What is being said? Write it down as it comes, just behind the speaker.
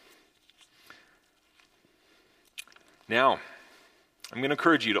Now, I'm going to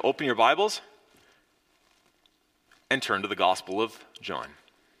encourage you to open your Bibles and turn to the Gospel of John.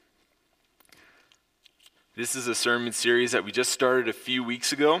 This is a sermon series that we just started a few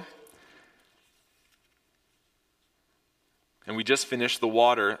weeks ago. And we just finished the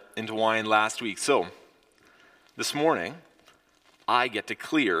water into wine last week. So, this morning, I get to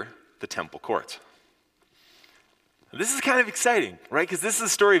clear the temple courts. This is kind of exciting, right? Because this is the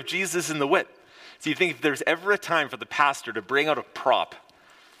story of Jesus and the wit. So you think if there's ever a time for the pastor to bring out a prop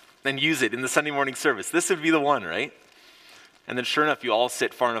and use it in the Sunday morning service, this would be the one, right? And then sure enough, you all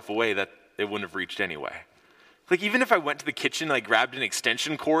sit far enough away that it wouldn't have reached anyway. Like even if I went to the kitchen and I grabbed an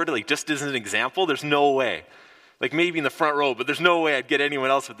extension cord, like just as an example, there's no way. Like maybe in the front row, but there's no way I'd get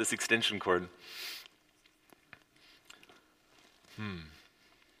anyone else with this extension cord.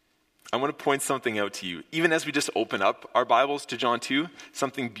 I want to point something out to you. Even as we just open up our Bibles to John 2,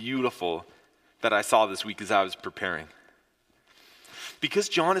 something beautiful that I saw this week as I was preparing. Because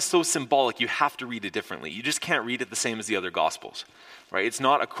John is so symbolic, you have to read it differently. You just can't read it the same as the other Gospels, right? It's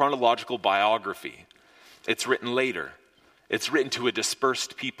not a chronological biography. It's written later. It's written to a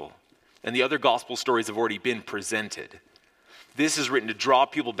dispersed people. And the other Gospel stories have already been presented. This is written to draw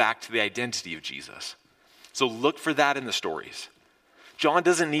people back to the identity of Jesus. So look for that in the stories. John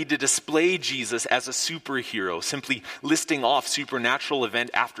doesn't need to display Jesus as a superhero, simply listing off supernatural event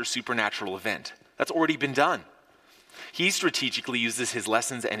after supernatural event. That's already been done. He strategically uses his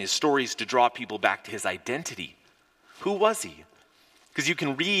lessons and his stories to draw people back to his identity. Who was he? Because you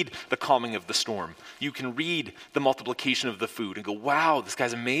can read the calming of the storm. You can read the multiplication of the food and go, wow, this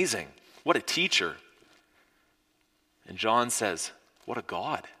guy's amazing. What a teacher. And John says, what a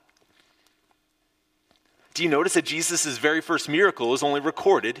God. Do you notice that Jesus' very first miracle is only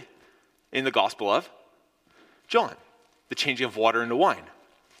recorded in the Gospel of John, the changing of water into wine?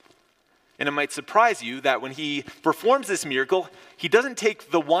 And it might surprise you that when he performs this miracle, he doesn't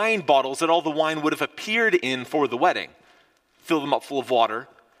take the wine bottles that all the wine would have appeared in for the wedding, fill them up full of water,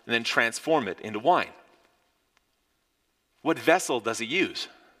 and then transform it into wine. What vessel does he use?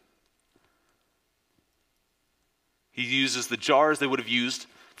 He uses the jars they would have used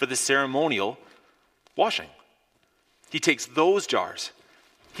for the ceremonial washing. He takes those jars.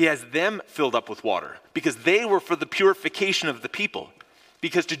 He has them filled up with water because they were for the purification of the people.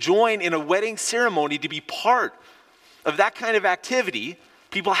 Because to join in a wedding ceremony, to be part of that kind of activity,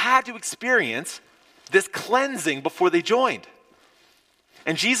 people had to experience this cleansing before they joined.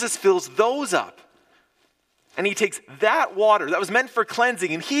 And Jesus fills those up. And he takes that water that was meant for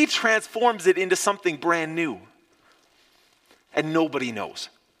cleansing and he transforms it into something brand new. And nobody knows.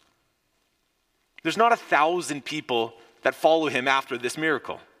 There's not 1,000 people that follow him after this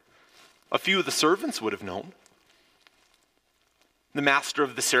miracle. A few of the servants would have known. The master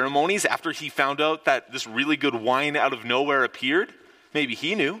of the ceremonies, after he found out that this really good wine out of nowhere appeared, maybe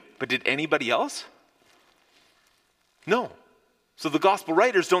he knew, but did anybody else? No. So the gospel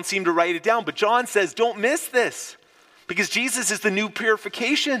writers don't seem to write it down, but John says, don't miss this, because Jesus is the new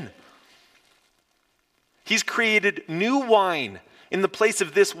purification. He's created new wine in the place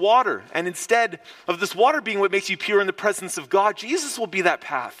of this water. And instead of this water being what makes you pure in the presence of God, Jesus will be that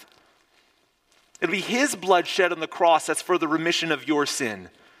path. It'll be his blood shed on the cross that's for the remission of your sin.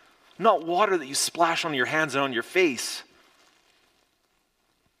 Not water that you splash on your hands and on your face.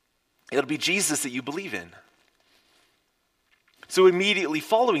 It'll be Jesus that you believe in. So immediately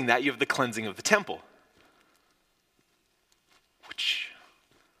following that, you have the cleansing of the temple.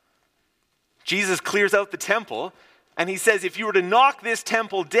 Jesus clears out the temple. And he says, if you were to knock this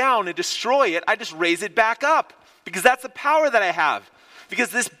temple down and destroy it, I just raise it back up. Because that's the power that I have. Because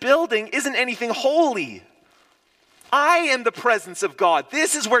this building isn't anything holy. I am the presence of God.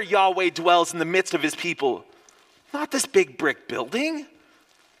 This is where Yahweh dwells in the midst of his people. Not this big brick building.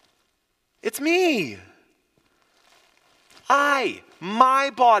 It's me. My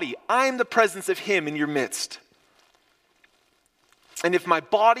body, I'm the presence of him in your midst. And if my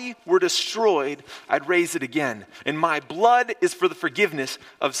body were destroyed, I'd raise it again. And my blood is for the forgiveness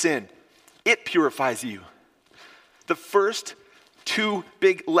of sin. It purifies you. The first two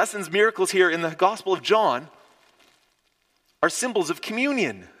big lessons, miracles here in the Gospel of John are symbols of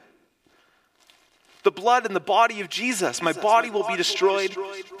communion. The blood and the body of Jesus. My body will be destroyed.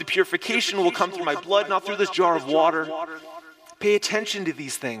 The purification will come through my blood, not through this jar of water. Pay attention to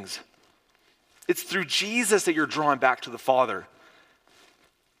these things. It's through Jesus that you're drawn back to the Father.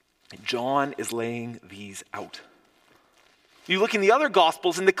 John is laying these out. You look in the other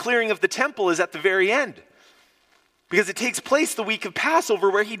Gospels, and the clearing of the temple is at the very end. Because it takes place the week of Passover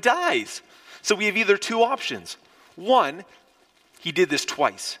where he dies. So we have either two options. One, he did this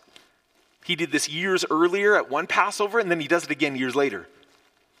twice. He did this years earlier at one Passover, and then he does it again years later.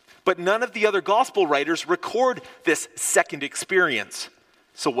 But none of the other gospel writers record this second experience.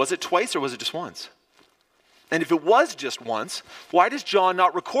 So was it twice or was it just once? And if it was just once, why does John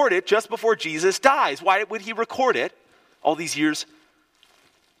not record it just before Jesus dies? Why would he record it all these years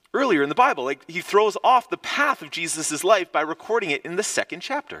earlier in the Bible? Like, he throws off the path of Jesus' life by recording it in the second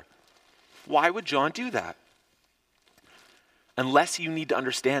chapter. Why would John do that? Unless you need to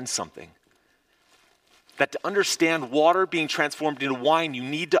understand something. That to understand water being transformed into wine, you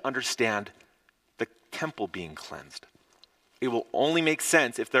need to understand the temple being cleansed. It will only make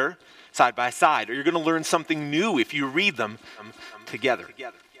sense if they're side by side, or you're going to learn something new if you read them together.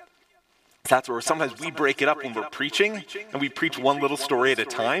 That's where sometimes we break it up when we're preaching, and we preach one little story at a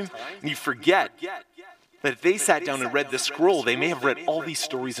time, and you forget that if they sat down and read this scroll, they may have read all these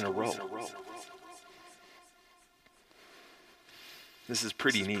stories in a row. This is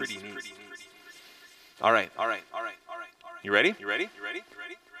pretty neat. All right. You ready?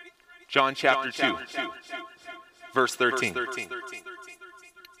 John chapter 2, verse 13.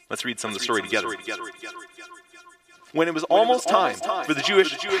 Let's read some of the story together. When it was almost time for the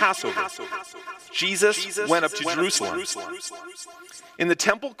Jewish Passover, Jesus went up to Jerusalem. In the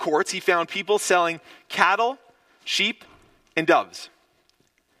temple courts, he found people selling cattle, sheep, and doves,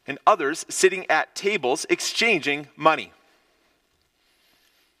 and others sitting at tables exchanging money.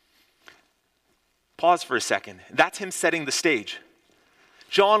 Pause for a second. That's him setting the stage.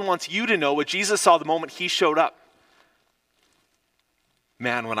 John wants you to know what Jesus saw the moment he showed up.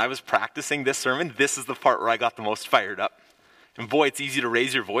 Man, when I was practicing this sermon, this is the part where I got the most fired up. And boy, it's easy to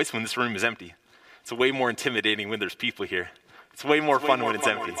raise your voice when this room is empty. It's way more intimidating when there's people here. It's way more fun when it's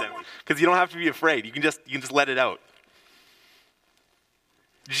empty. Because you don't have to be afraid. You can just let it out.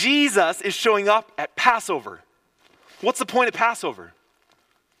 Jesus is showing up at Passover. What's the point of Passover?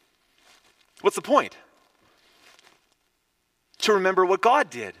 What's the point? To remember what God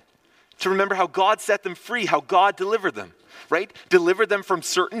did. To remember how God set them free, how God delivered them, right? Delivered them from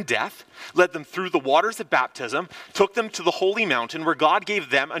certain death, led them through the waters of baptism, took them to the holy mountain where God gave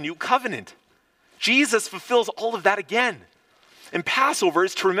them a new covenant. Jesus fulfills all of that again. And Passover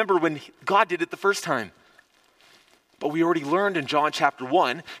is to remember when God did it the first time. But we already learned in John chapter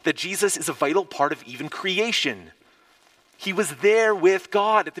 1 that Jesus is a vital part of even creation. He was there with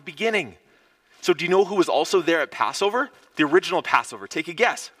God at the beginning. So do you know who was also there at Passover? The original Passover. Take a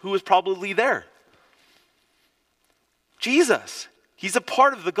guess. Who was probably there? Jesus. He's a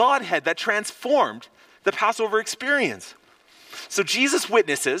part of the Godhead that transformed the Passover experience. So Jesus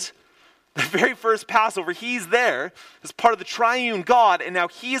witnesses the very first Passover. He's there as part of the triune God, and now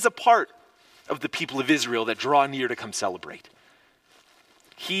he is a part of the people of Israel that draw near to come celebrate.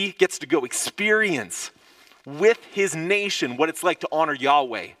 He gets to go experience with his nation what it's like to honor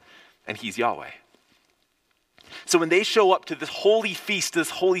Yahweh. And he's Yahweh. So when they show up to this holy feast,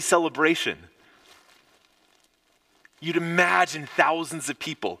 this holy celebration, you'd imagine thousands of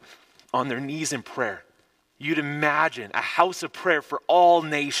people on their knees in prayer. You'd imagine a house of prayer for all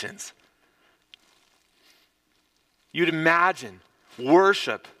nations. You'd imagine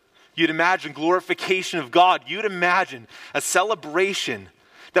worship. You'd imagine glorification of God. You'd imagine a celebration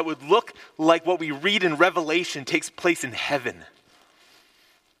that would look like what we read in Revelation takes place in heaven.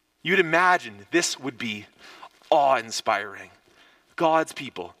 You'd imagine this would be awe-inspiring. God's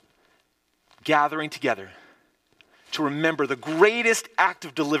people gathering together to remember the greatest act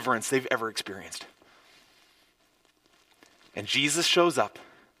of deliverance they've ever experienced. And Jesus shows up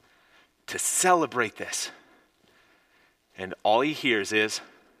to celebrate this. And all he hears is,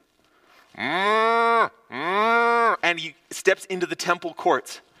 and he steps into the temple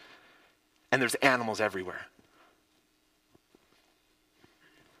courts, and there's animals everywhere.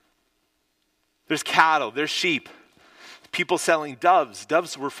 There's cattle, there's sheep, people selling doves.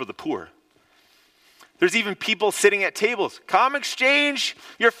 Doves were for the poor. There's even people sitting at tables. Come exchange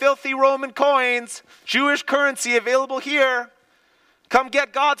your filthy Roman coins. Jewish currency available here. Come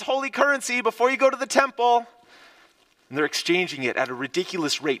get God's holy currency before you go to the temple. And they're exchanging it at a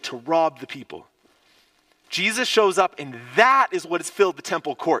ridiculous rate to rob the people. Jesus shows up, and that is what has filled the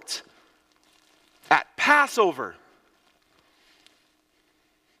temple courts. At Passover.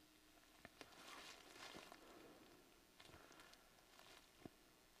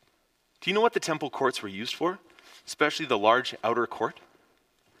 Do you know what the temple courts were used for? Especially the large outer court?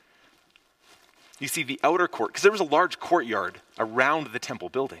 You see, the outer court, because there was a large courtyard around the temple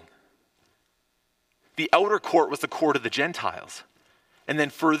building. The outer court was the court of the Gentiles. And then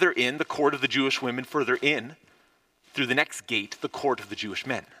further in, the court of the Jewish women. Further in, through the next gate, the court of the Jewish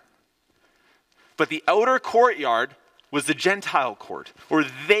men. But the outer courtyard was the Gentile court, or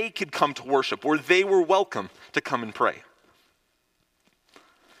they could come to worship, or they were welcome to come and pray.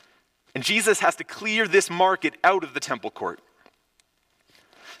 And Jesus has to clear this market out of the temple court.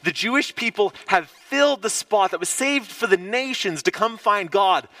 The Jewish people have filled the spot that was saved for the nations to come find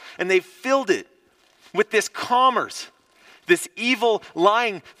God, and they've filled it with this commerce, this evil,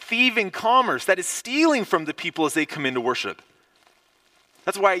 lying, thieving commerce that is stealing from the people as they come in to worship.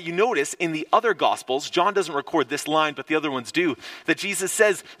 That's why you notice in the other Gospels, John doesn't record this line, but the other ones do, that Jesus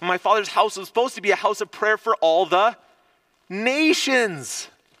says, my Father's house was supposed to be a house of prayer for all the nations.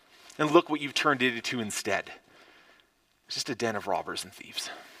 And look what you've turned it into instead. Just a den of robbers and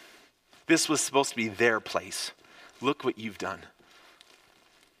thieves. This was supposed to be their place. Look what you've done.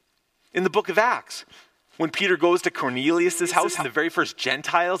 In the book of Acts, when Peter goes to Cornelius' house and the very first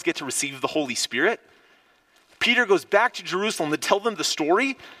Gentiles get to receive the Holy Spirit, Peter goes back to Jerusalem to tell them the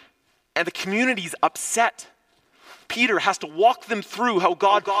story, and the community's upset. Peter has to walk them through how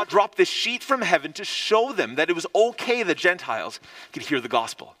God dropped this sheet from heaven to show them that it was okay that Gentiles could hear the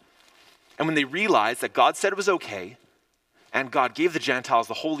gospel. And when they realize that God said it was okay, and God gave the Gentiles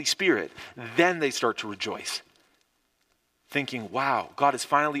the Holy Spirit, then they start to rejoice, thinking, wow, God has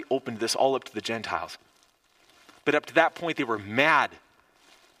finally opened this all up to the Gentiles. But up to that point, they were mad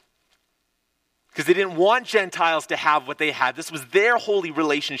because they didn't want Gentiles to have what they had. This was their holy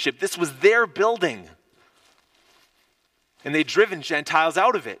relationship. This was their building. And they'd driven Gentiles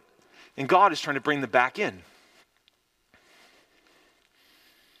out of it. And God is trying to bring them back in.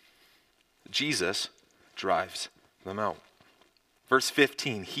 Jesus drives them out. Verse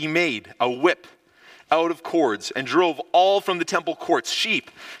 15, he made a whip out of cords and drove all from the temple courts,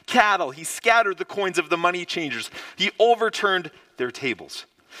 sheep, cattle. He scattered the coins of the money changers. He overturned their tables.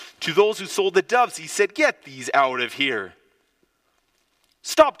 To those who sold the doves, he said, get these out of here.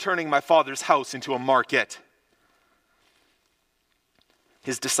 Stop turning my Father's house into a market.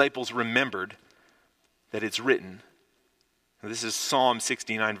 His disciples remembered that it's written, this is Psalm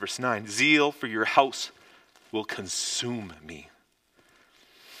 69, verse 9, zeal for your house will consume me.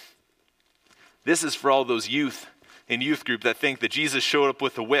 This is for all those youth in youth group that think that Jesus showed up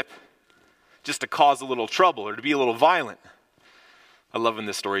with a whip just to cause a little trouble or to be a little violent. I love when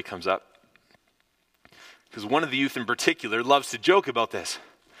this story comes up, because one of the youth in particular loves to joke about this.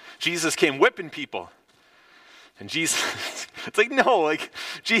 Jesus came whipping people. And Jesus, it's like, no, like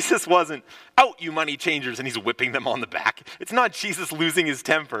Jesus wasn't out, you money changers, and he's whipping them on the back. It's not Jesus losing his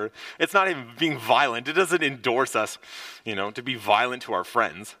temper. It's not him being violent. It doesn't endorse us, to be violent to our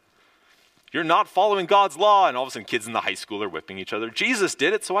friends. You're not following God's law, and all of a sudden kids in the high school are whipping each other. Jesus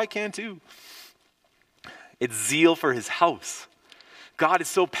did it, so I can too. It's zeal for his house. God is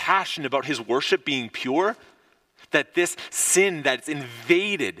so passionate about his worship being pure that this sin that's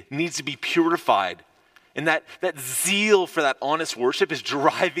invaded needs to be purified. And that zeal for that honest worship is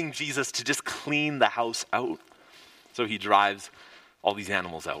driving Jesus to just clean the house out. So he drives all these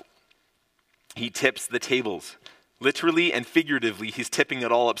animals out. He tips the tables. Literally and figuratively, he's tipping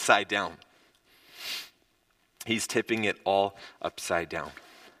it all upside down. He's tipping it all upside down.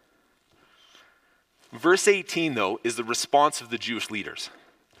 Verse 18, though, is the response of the Jewish leaders.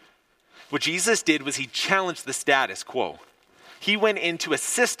 What Jesus did was he challenged the status quo. He went into a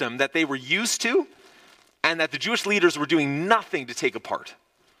system that they were used to and that the Jewish leaders were doing nothing to take apart.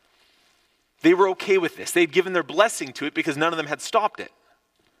 They were okay with this. They'd given their blessing to it because none of them had stopped it.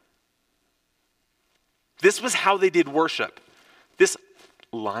 This was how they did worship. This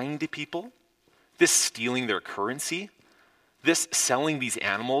lying to people, this stealing their currency, this selling these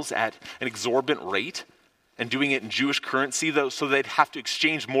animals at an exorbitant rate and doing it in Jewish currency, though, so they'd have to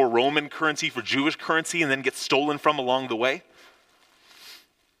exchange more Roman currency for Jewish currency and then get stolen from along the way.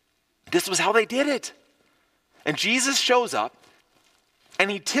 This was how they did it. And Jesus shows up and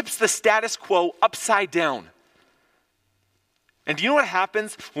he tips the status quo upside down. And do you know what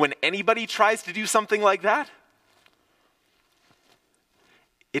happens when anybody tries to do something like that?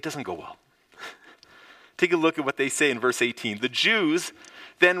 It doesn't go well. Take a look at what they say in verse 18. The Jews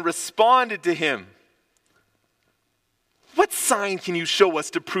then responded to him. What sign can you show us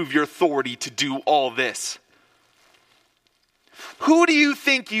to prove your authority to do all this? Who do you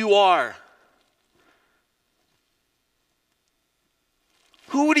think you are?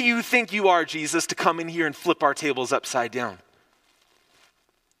 Who do you think you are, Jesus, to come in here and flip our tables upside down?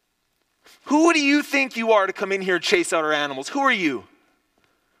 Who do you think you are to come in here and chase out our animals? Who are you?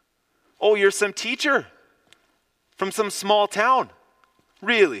 Oh, you're some teacher from some small town.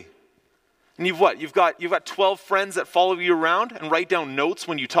 Really? And you've got 12 friends that follow you around and write down notes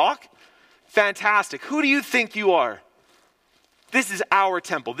when you talk? Fantastic. Who do you think you are? This is our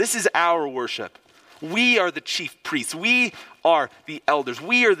temple. This is our worship. We are the chief priests. We are the elders.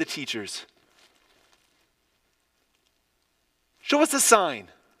 We are the teachers. Show us a sign.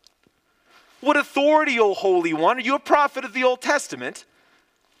 What authority, O Holy One? Are you a prophet of the Old Testament?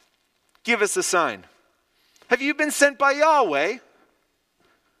 Give us a sign. Have you been sent by Yahweh?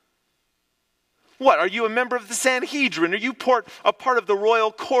 What, are you a member of the Sanhedrin? Are you a part of the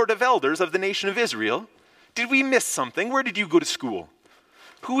royal court of elders of the nation of Israel? Did we miss something? Where did you go to school?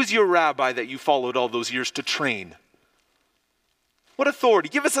 Who is your rabbi that you followed all those years to train? What authority?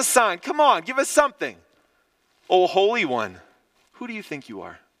 Give us a sign. Come on, give us something. O Holy One, who do you think you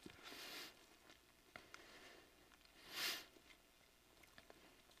are?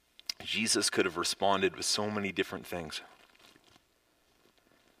 Jesus could have responded with so many different things.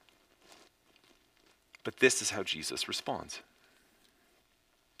 But this is how Jesus responds.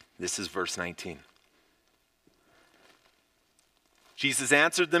 This is verse 19. Jesus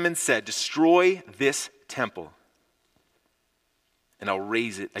answered them and said, "Destroy this temple, and I'll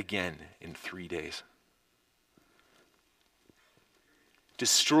raise it again in 3 days."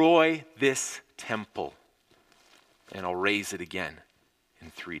 Destroy this temple, and I'll raise it again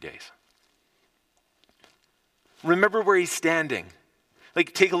in 3 days. Remember where he's standing.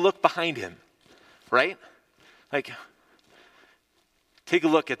 Take a look behind him. Right? Take a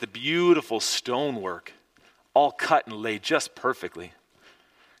look at the beautiful stonework, all cut and laid just perfectly.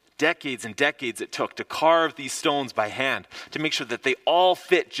 Decades and decades it took to carve these stones by hand to make sure that they all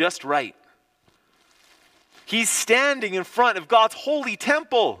fit just right. He's standing in front of God's holy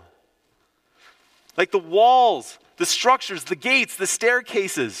temple. The walls, the structures, the gates, the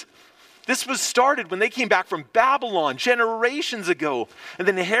staircases. This was started when they came back from Babylon generations ago. And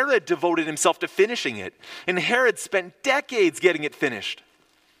then Herod devoted himself to finishing it. And Herod spent decades getting it finished.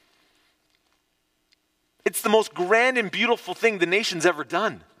 It's the most grand and beautiful thing the nation's ever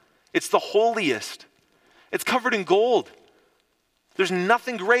done. It's the holiest. It's covered in gold. There's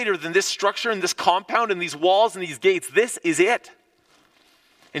nothing greater than this structure and this compound and these walls and these gates. This is it.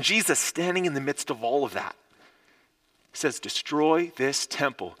 And Jesus, standing in the midst of all of that, says, "Destroy this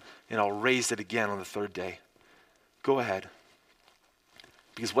temple, and I'll raise it again on the 3rd day." Go ahead.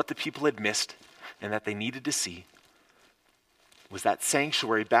 Because what the people had missed and that they needed to see was that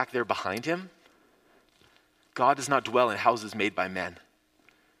sanctuary back there behind him. God does not dwell in houses made by men.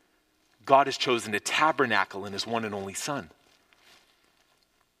 God has chosen to tabernacle in his one and only Son.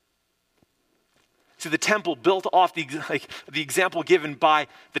 See, the temple built off the example given by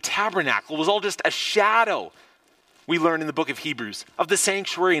the tabernacle was all just a shadow, we learn in the book of Hebrews, of the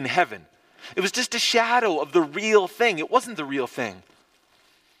sanctuary in heaven. It was just a shadow of the real thing. It wasn't the real thing.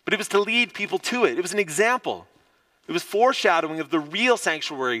 But it was to lead people to it. It was an example. It was foreshadowing of the real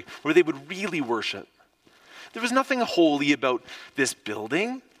sanctuary where they would really worship. There was nothing holy about this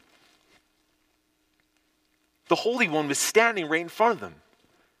building. The Holy One was standing right in front of them.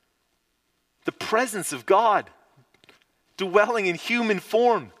 The presence of God dwelling in human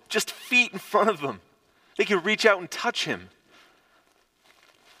form, just feet in front of them. They could reach out and touch him.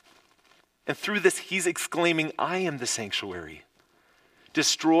 And through this, he's exclaiming, "I am the sanctuary.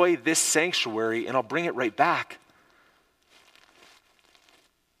 Destroy this sanctuary and I'll bring it right back."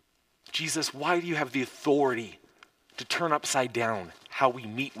 Jesus, why do you have the authority to turn upside down how we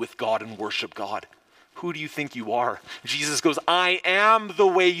meet with God and worship God? Who do you think you are? Jesus goes, "I am the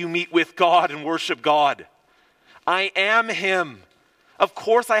way you meet with God and worship God. I am him. Of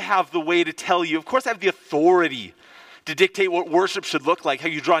course I have the way to tell you. Of course I have the authority to dictate what worship should look like, how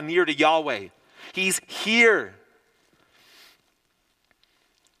you draw near to Yahweh. He's here."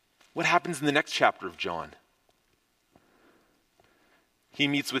 What happens in the next chapter of John? He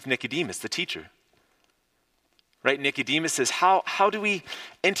meets with Nicodemus, the teacher. Right? Nicodemus says, how do we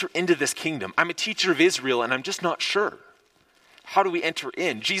enter into this kingdom? I'm a teacher of Israel and I'm just not sure. How do we enter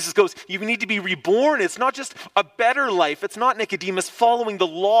in? Jesus goes, you need to be reborn. It's not just a better life. It's not, Nicodemus, following the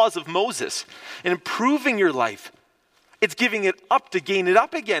laws of Moses and improving your life. It's giving it up to gain it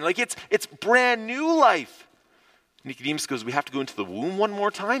up again. It's brand new life. Nicodemus goes, we have to go into the womb one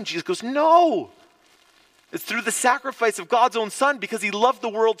more time? Jesus goes, no. It's through the sacrifice of God's own Son, because he loved the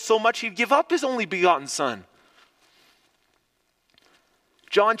world so much he'd give up his only begotten Son.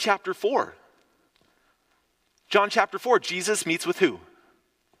 John chapter 4. John chapter 4, Jesus meets with who?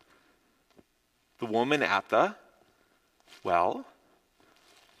 The woman at the well.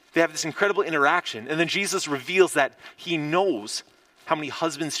 They have this incredible interaction, and then Jesus reveals that he knows how many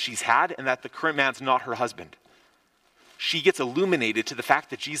husbands she's had and that the current man's not her husband. She gets illuminated to the fact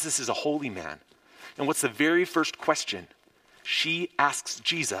that Jesus is a holy man. And what's the very first question she asks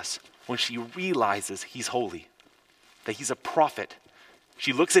Jesus when she realizes he's holy? That he's a prophet.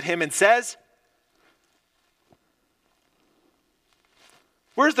 She looks at him and says,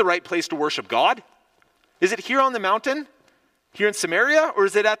 Where's the right place to worship God? Is it here on the mountain, here in Samaria, or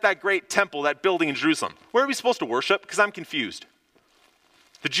is it at that great temple, that building in Jerusalem? Where are we supposed to worship? Because I'm confused.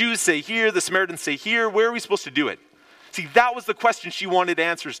 The Jews say here, the Samaritans say here. Where are we supposed to do it? See, that was the question she wanted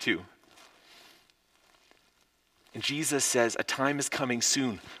answers to. And Jesus says a time is coming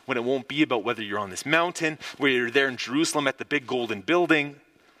soon when it won't be about whether you're on this mountain, whether you're there in Jerusalem at the big golden building,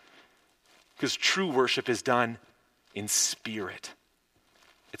 because true worship is done in spirit.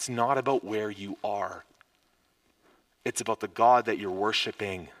 It's not about where you are. It's about the God that you're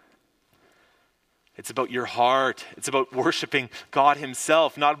worshiping. It's about your heart. It's about worshiping God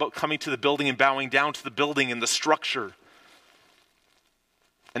himself, not about coming to the building and bowing down to the building and the structure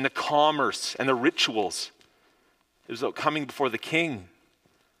and the commerce and the rituals. It was about coming before the King.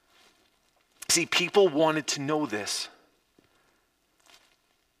 See, people wanted to know this.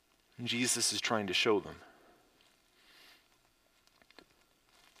 And Jesus is trying to show them.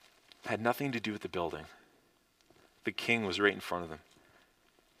 It had nothing to do with the building. The King was right in front of them.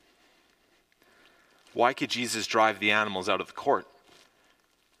 Why could Jesus drive the animals out of the court?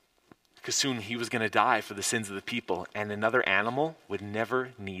 Because soon he was going to die for the sins of the people, and another animal would never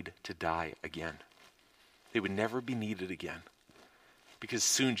need to die again. They would never be needed again, because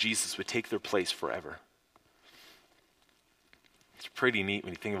soon Jesus would take their place forever. It's pretty neat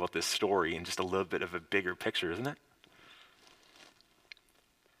when you think about this story in just a little bit of a bigger picture, isn't it?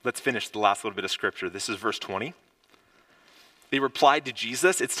 Let's finish the last little bit of scripture. This is verse 20. They replied to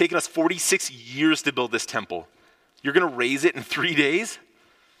Jesus, "It's taken us 46 years to build this temple. You're going to raise it in 3 days?"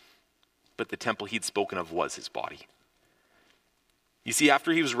 But the temple he'd spoken of was his body. You see,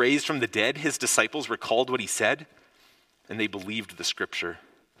 after he was raised from the dead, his disciples recalled what he said, and they believed the scripture.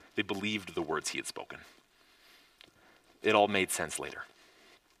 They believed the words he had spoken. It all made sense later,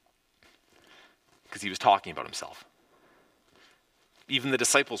 because he was talking about himself. Even the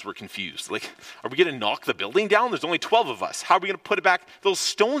disciples were confused. Like, are we going to knock the building down? There's only 12 of us. How are we going to put it back? Those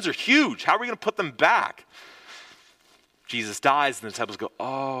stones are huge. How are we going to put them back? Jesus dies, and the disciples go,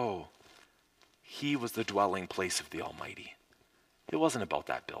 oh, he was the dwelling place of the Almighty. It wasn't about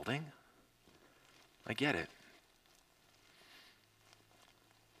that building. I get it.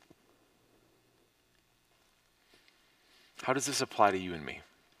 How does this apply to you and me?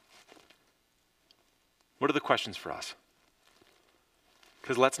 What are the questions for us?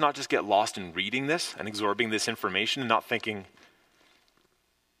 Because let's not just get lost in reading this and absorbing this information and not thinking,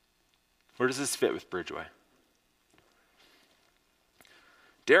 where does this fit with Bridgeway?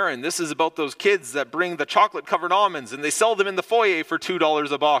 Darren, this is about those kids that bring the chocolate-covered almonds and they sell them in the foyer for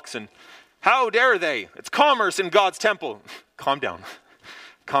 $2 a box. And how dare they? It's commerce in God's temple. Calm down.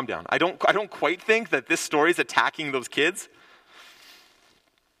 Calm down. I don't quite think that this story is attacking those kids.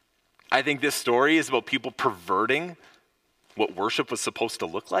 I think this story is about people perverting what worship was supposed to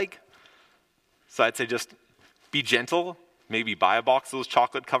look like. So I'd say just be gentle. Maybe buy a box of those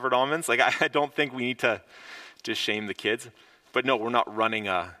chocolate-covered almonds. Like, I don't think we need to just shame the kids. But no, we're not running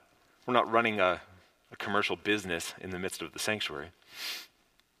a commercial business in the midst of the sanctuary.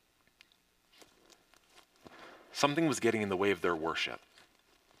 Something was getting in the way of their worship.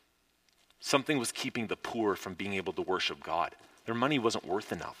 Something was keeping the poor from being able to worship God. Their money wasn't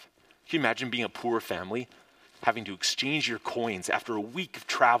worth enough. Can you imagine being a poor family, having to exchange your coins after a week of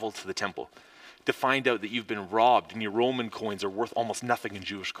travel to the temple to find out that you've been robbed and your Roman coins are worth almost nothing in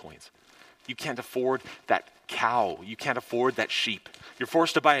Jewish coins? You can't afford that cow. You can't afford that sheep. You're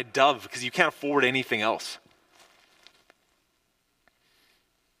forced to buy a dove because you can't afford anything else.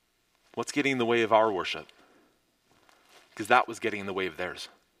 What's getting in the way of our worship? Because that was getting in the way of theirs.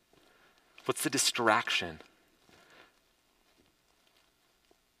 What's the distraction?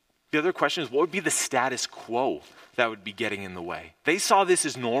 The other question is, what would be the status quo that would be getting in the way? They saw this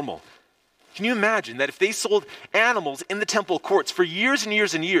as normal. Can you imagine that if they sold animals in the temple courts for years and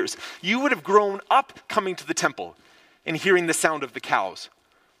years and years, you would have grown up coming to the temple and hearing the sound of the cows.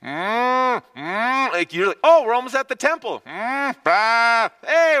 Like you're like, oh, we're almost at the temple.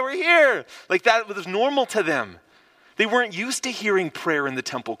 Hey, we're here. Like that was normal to them. They weren't used to hearing prayer in the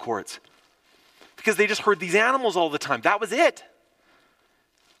temple courts because they just heard these animals all the time. That was it.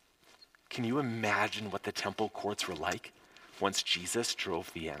 Can you imagine what the temple courts were like once Jesus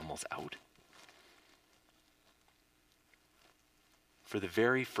drove the animals out? For the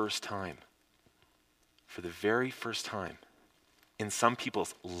very first time in some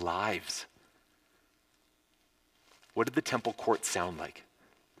people's lives, what did the temple court sound like?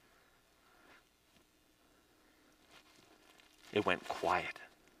 It went quiet.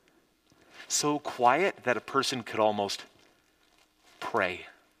 So quiet that a person could almost pray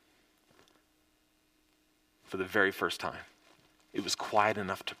for the very first time. it was quiet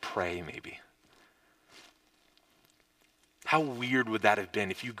enough to pray maybe. How weird would that have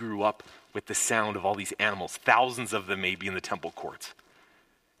been if you grew up with the sound of all these animals, thousands of them maybe in the temple courts,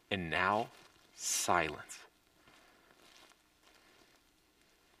 and now silence?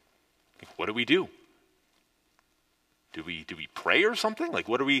 Like, what do we do? Do we pray or something? Like,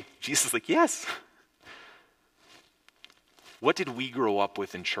 what are we? Jesus is like, yes. What did we grow up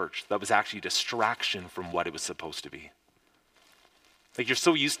with in church that was actually a distraction from what it was supposed to be? Like, you're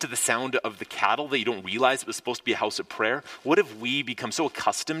so used to the sound of the cattle that you don't realize it was supposed to be a house of prayer. What have we become so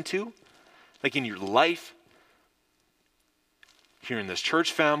accustomed to? Like in your life, here in this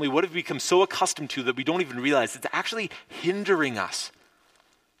church family, what have we become so accustomed to that we don't even realize it's actually hindering us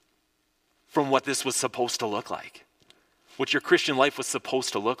from what this was supposed to look like? What your Christian life was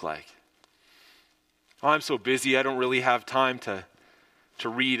supposed to look like? Oh, I'm so busy, I don't really have time to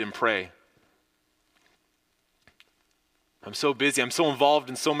read and pray. I'm so busy, I'm so involved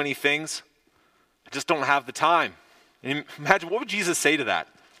in so many things, I just don't have the time. And imagine, what would Jesus say to that?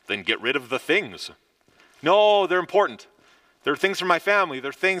 Then get rid of the things. No, they're important. They're things for my family,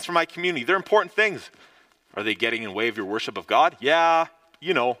 they're things for my community, they're important things. Are they getting in the way of your worship of God? Yeah,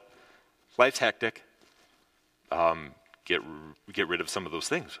 life's hectic. Get rid of some of those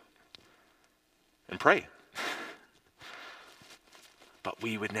things. And pray. But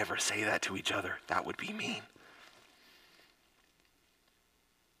we would never say that to each other. That would be mean.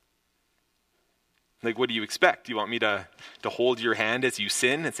 Like, what do you expect? Do you want me to hold your hand as you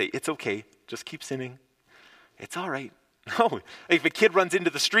sin and say, it's okay, just keep sinning. It's all right. No, if a kid runs into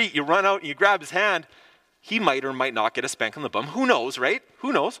the street, you run out and you grab his hand, he might or might not get a spank on the bum. Who knows, right?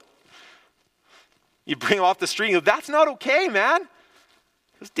 Who knows? You bring him off the street and you go, that's not okay, man.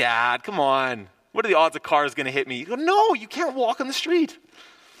 He goes, Dad, come on. What are the odds a car is going to hit me? You go, no, you can't walk on the street.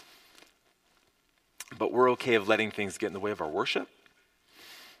 But we're okay of letting things get in the way of our worship.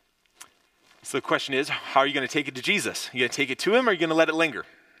 So the question is, how are you going to take it to Jesus? Are you going to take it to him, or are you going to let it linger?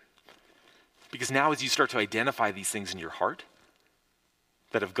 Because now as you start to identify these things in your heart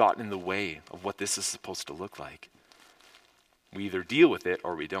that have gotten in the way of what this is supposed to look like, we either deal with it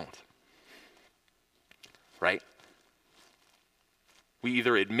or we don't. Right? We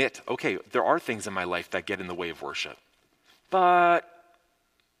either admit, okay, there are things in my life that get in the way of worship, but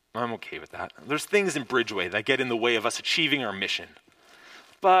I'm okay with that. There's things in Bridgeway that get in the way of us achieving our mission,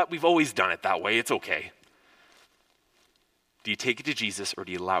 but we've always done it that way. It's okay. Do you take it to Jesus, or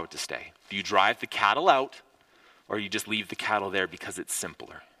do you allow it to stay? Do you drive the cattle out, or you just leave the cattle there because it's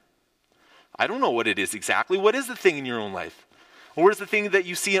simpler? I don't know what it is exactly. What is the thing in your own life? Or what is the thing that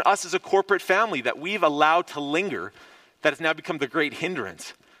you see in us as a corporate family that we've allowed to linger that has now become the great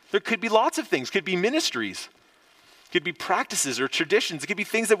hindrance? There could be lots of things. Could be ministries. Could be practices or traditions. It could be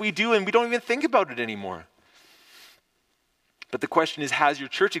things that we do and we don't even think about it anymore. But the question is, has your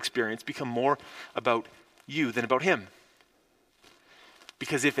church experience become more about you than about him?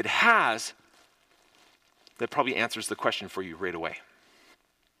 Because if it has, that probably answers the question for you right away.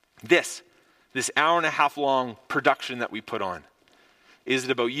 This hour and a half long production that we put on, is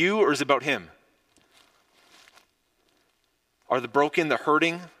it about you or is it about him? Are the broken, the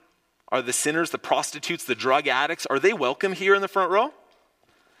hurting, are the sinners, the prostitutes, the drug addicts, are they welcome here in the front row?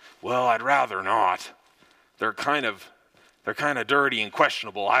 Well, I'd rather not. They're kind of dirty and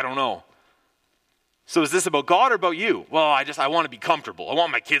questionable. I don't know. So is this about God or about you? Well, I want to be comfortable. I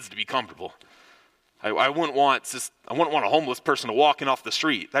want my kids to be comfortable. I wouldn't want a homeless person to walk in off the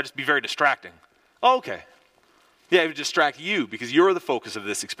street. That'd just be very distracting. Oh, okay. Yeah, it would distract you because you're the focus of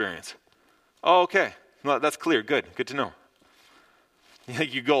this experience. Oh, okay. Well, that's clear. Good to know.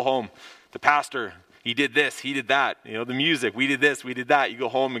 You go home, the pastor, he did this, he did that. The music, we did this, we did that. You go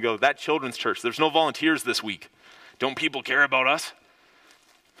home and go, that children's church, there's no volunteers this week. Don't people care about us?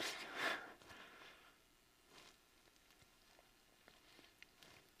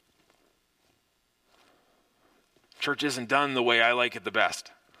 Church isn't done the way I like it the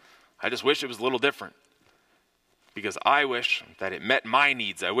best. I just wish it was a little different. Because I wish that it met my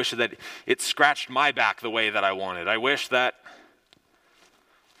needs. I wish that it scratched my back the way that I wanted. I wish that...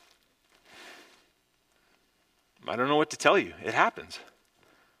 I don't know what to tell you. It happens.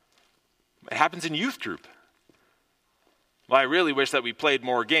 It happens in youth group. Well, I really wish that we played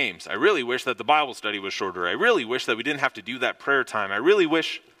more games. I really wish that the Bible study was shorter. I really wish that we didn't have to do that prayer time. I really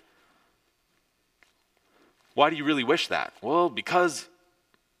wish... Why do you really wish that? Well, because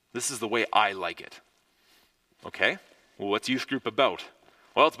this is the way I like it. Okay, well, what's youth group about?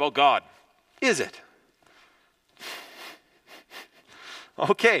 Well, it's about God. Is it?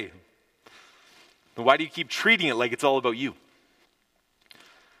 Okay. Then why do you keep treating it like it's all about you?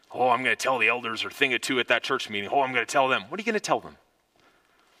 Oh, I'm going to tell the elders or thing or two at that church meeting. Oh, I'm going to tell them. What are you going to tell them?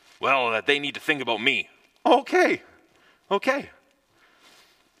 Well, that they need to think about me. Okay.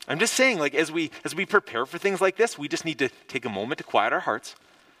 I'm just saying, like, as we prepare for things like this, we just need to take a moment to quiet our hearts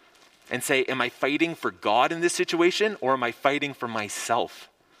and say, am I fighting for God in this situation, or am I fighting for myself?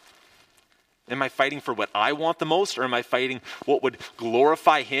 Am I fighting for what I want the most, or am I fighting what would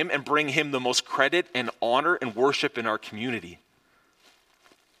glorify him and bring him the most credit and honor and worship in our community?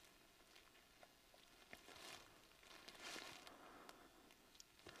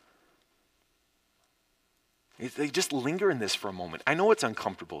 They just linger in this for a moment. I know it's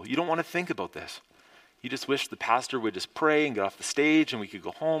uncomfortable. You don't want to think about this. You just wish the pastor would just pray and get off the stage and we could go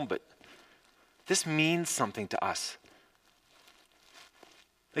home, but this means something to us.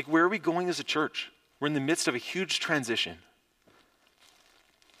 Like, where are we going as a church? We're in the midst of a huge transition.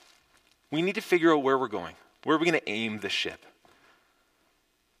 We need to figure out where we're going. Where are we going to aim the ship?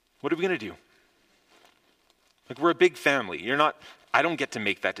 What are we going to do? Like, we're a big family. I don't get to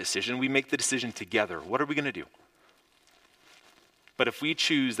make that decision. We make the decision together. What are we going to do? But if we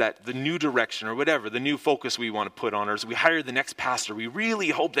choose that the new direction or whatever, the new focus we want to put on, or as we hire the next pastor, we really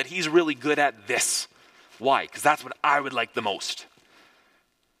hope that he's really good at this. Why? Because that's what I would like the most.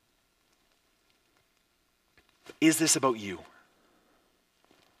 Is this about you?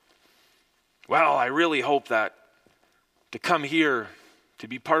 Well, I really hope that to come here, to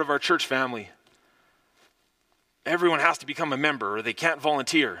be part of our church family, everyone has to become a member or they can't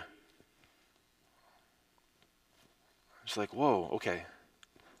volunteer. It's like, whoa, okay.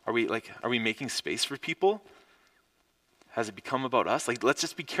 Are we making space for people? Has it become about us? Like, let's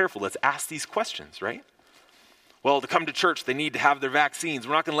just be careful. Let's ask these questions, right? Well, to come to church, they need to have their vaccines.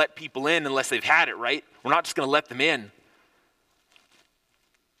 We're not going to let people in unless they've had it, right? We're not just going to let them in.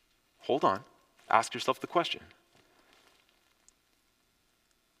 Hold on. Ask yourself the question.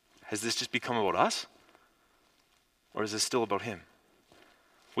 Has this just become about us? Or is this still about him?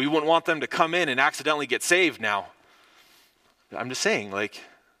 We wouldn't want them to come in and accidentally get saved now. I'm just saying, like,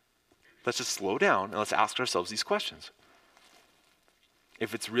 let's just slow down and let's ask ourselves these questions.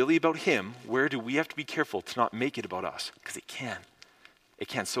 If it's really about him, where do we have to be careful to not make it about us? Because it can. It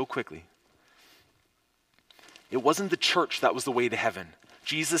can so quickly. It wasn't the church that was the way to heaven.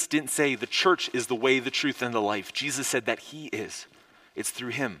 Jesus didn't say the church is the way, the truth, and the life. Jesus said that he is. It's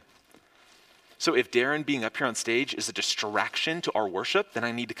through him. So if Darren being up here on stage is a distraction to our worship, then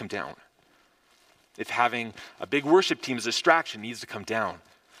I need to come down. If having a big worship team is a distraction, it needs to come down.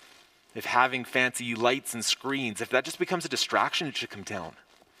 If having fancy lights and screens, if that just becomes a distraction, it should come down.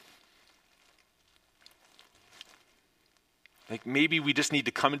 Like, maybe we just need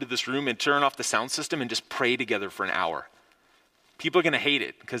to come into this room and turn off the sound system and just pray together for an hour. People are going to hate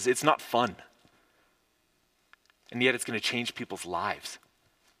it because it's not fun. And yet it's going to change people's lives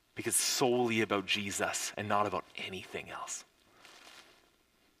because it's solely about Jesus and not about anything else.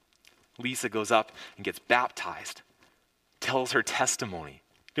 Lisa goes up and gets baptized, tells her testimony.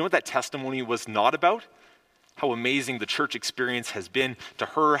 You know what that testimony was not about? How amazing the church experience has been to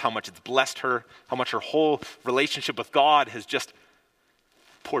her, how much it's blessed her, how much her whole relationship with God has just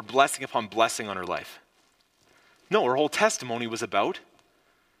poured blessing upon blessing on her life. No, her whole testimony was about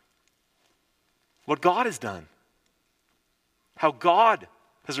what God has done. How God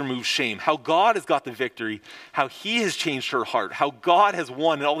has removed shame, how God has got the victory, how he has changed her heart, how God has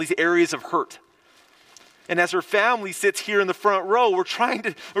won in all these areas of hurt. And as her family sits here in the front row, we're trying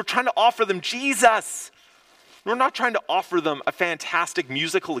to offer them Jesus. We're not trying to offer them a fantastic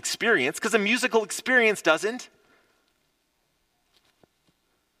musical experience, because a musical experience doesn't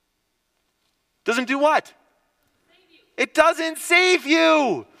do what? It doesn't save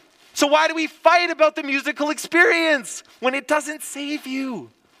you. So why do we fight about the musical experience when it doesn't save you?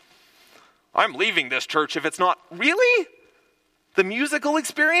 I'm leaving this church if it's not. Really? The musical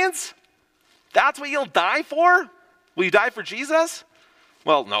experience? That's what you'll die for? Will you die for Jesus?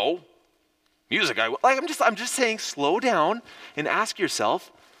 Well, no. Music, I'm just saying, slow down and ask yourself,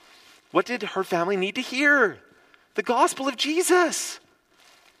 what did her family need to hear? The gospel of Jesus.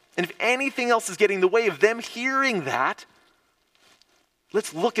 And if anything else is getting in the way of them hearing that,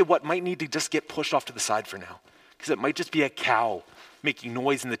 let's look at what might need to just get pushed off to the side for now. Because it might just be a cow making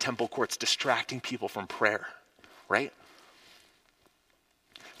noise in the temple courts, distracting people from prayer, right?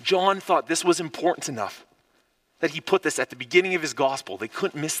 John thought this was important enough that he put this at the beginning of his gospel. They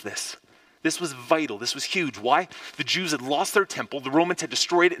couldn't miss this. This was vital. This was huge. Why? The Jews had lost their temple. The Romans had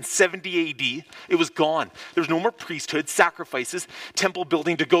destroyed it in 70 AD. It was gone. There was no more priesthood, sacrifices, temple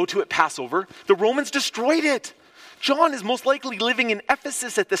building to go to at Passover. The Romans destroyed it. John is most likely living in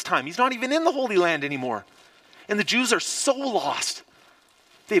Ephesus at this time. He's not even in the Holy Land anymore. And the Jews are so lost.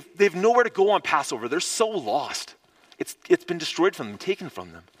 They have nowhere to go on Passover. They're so lost. It's been destroyed from them, taken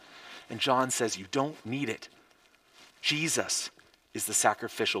from them. And John says, you don't need it. Jesus is the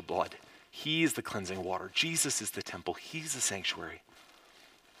sacrificial blood. He is the cleansing water. Jesus is the temple. He's the sanctuary.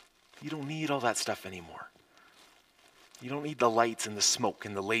 You don't need all that stuff anymore. You don't need the lights and the smoke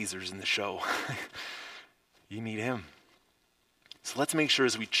and the lasers and the show. You need him. So let's make sure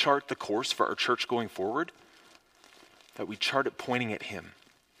as we chart the course for our church going forward, that we chart it pointing at him.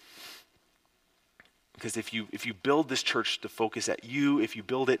 Because if you build this church to focus at you, if you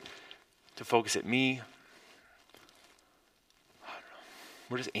build it to focus at me,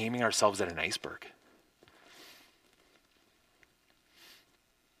 we're just aiming ourselves at an iceberg.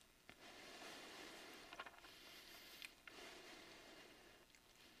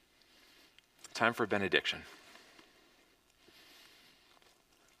 Time for a benediction.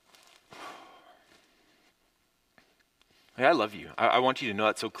 Hey, I love you. I want you to know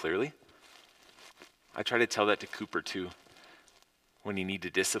that so clearly. I try to tell that to Cooper too, when you need to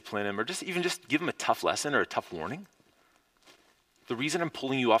discipline him or just give him a tough lesson or a tough warning. The reason I'm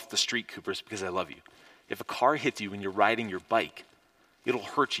pulling you off the street, Cooper, is because I love you. If a car hits you when you're riding your bike, it'll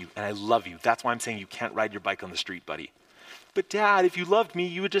hurt you, and I love you. That's why I'm saying you can't ride your bike on the street, buddy. But Dad, if you loved me,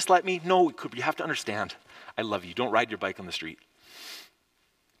 you would just let me. No, Cooper, you have to understand. I love you. Don't ride your bike on the street.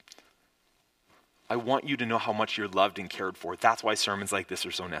 I want you to know how much you're loved and cared for. That's why sermons like this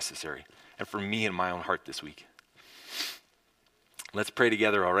are so necessary. And for me in my own heart this week. Let's pray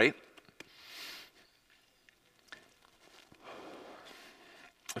together, all right?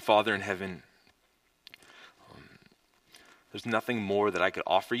 Father in heaven, there's nothing more that I could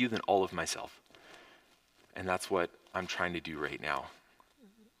offer you than all of myself. And that's what I'm trying to do right now.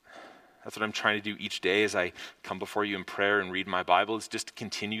 That's what I'm trying to do each day as I come before you in prayer and read my Bible, is just to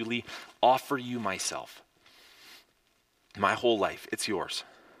continually offer you myself. My whole life, it's yours.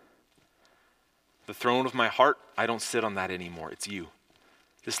 The throne of my heart, I don't sit on that anymore. It's you.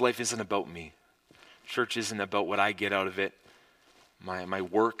 This life isn't about me. Church isn't about what I get out of it. My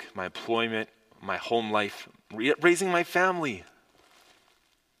work, my employment, my home life, raising my family.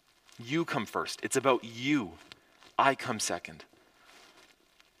 You come first. It's about you. I come second.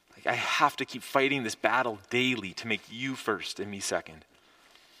 I have to keep fighting this battle daily to make you first and me second.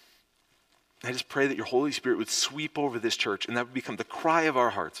 I just pray that your Holy Spirit would sweep over this church and that would become the cry of our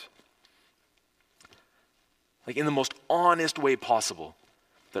hearts. Like in the most honest way possible,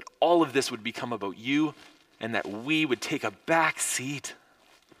 that all of this would become about you and that we would take a back seat.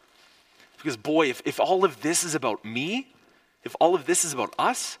 Because boy, if all of this is about me, if all of this is about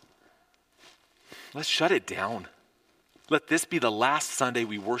us, let's shut it down. Let this be the last Sunday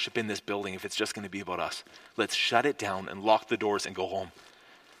we worship in this building if it's just going to be about us. Let's shut it down and lock the doors and go home.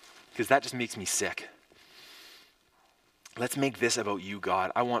 Because that just makes me sick. Let's make this about you,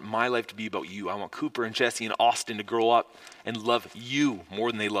 God. I want my life to be about you. I want Cooper and Jesse and Austin to grow up and love you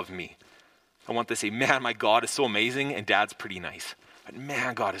more than they love me. I want them to say, man, my God is so amazing and Dad's pretty nice. But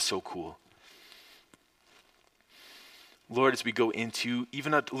man, God is so cool. Lord, as we go into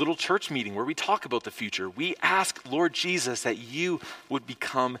even a little church meeting where we talk about the future, we ask, Lord Jesus, that you would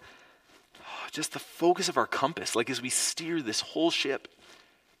become just the focus of our compass. Like as we steer this whole ship,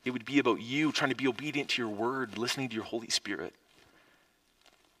 it would be about you, trying to be obedient to your word, listening to your Holy Spirit.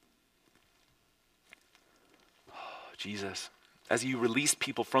 Jesus, as you release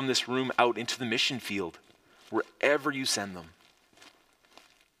people from this room out into the mission field, wherever you send them,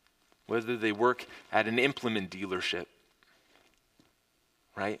 whether they work at an implement dealership,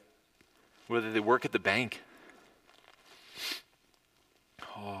 right? Whether they work at the bank.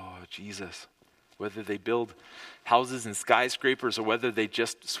 Oh, Jesus. Whether they build houses and skyscrapers or whether they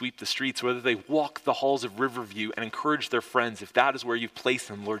just sweep the streets, whether they walk the halls of Riverview and encourage their friends, if that is where you've placed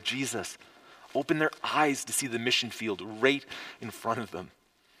them, Lord Jesus, open their eyes to see the mission field right in front of them.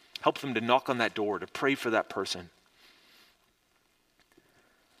 Help them to knock on that door, to pray for that person.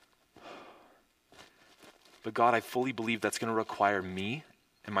 But God, I fully believe that's going to require me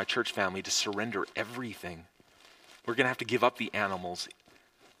and my church family to surrender everything. We're going to have to give up the animals,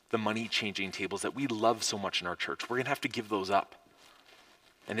 the money-changing tables that we love so much in our church. We're going to have to give those up.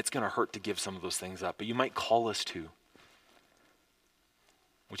 And it's going to hurt to give some of those things up, but you might call us to.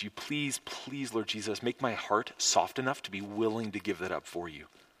 Would you please, Lord Jesus, make my heart soft enough to be willing to give that up for you?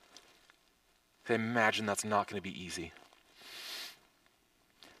 I imagine that's not going to be easy.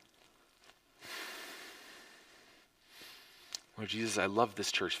 Lord Jesus, I love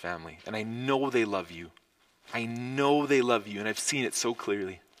this church family, and I know they love you. I know they love you, and I've seen it so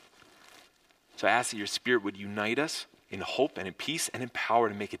clearly. So I ask that your Spirit would unite us in hope and in peace and in power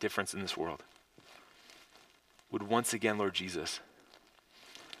to make a difference in this world. Would once again, Lord Jesus,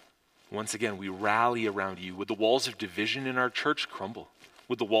 Once again, we rally around you. Would the walls of division in our church crumble?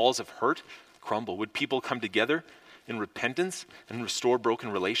 Would the walls of hurt crumble? Would people come together in repentance and restore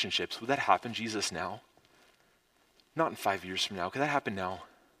broken relationships? Would that happen, Jesus, now? Not in 5 years from now. Could that happen now?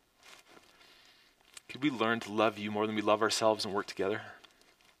 Could we learn to love you more than we love ourselves and work together?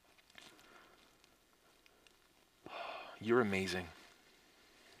 You're amazing.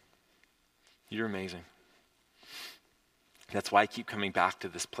 You're amazing. That's why I keep coming back to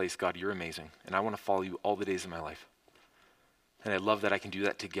this place. God, you're amazing. And I want to follow you all the days of my life. And I love that I can do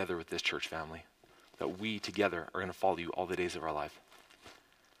that together with this church family. That we together are going to follow you all the days of our life.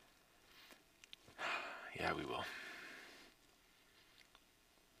 Yeah, we will.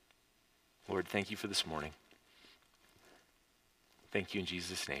 Lord, thank you for this morning. Thank you in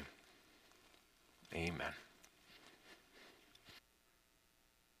Jesus' name. Amen.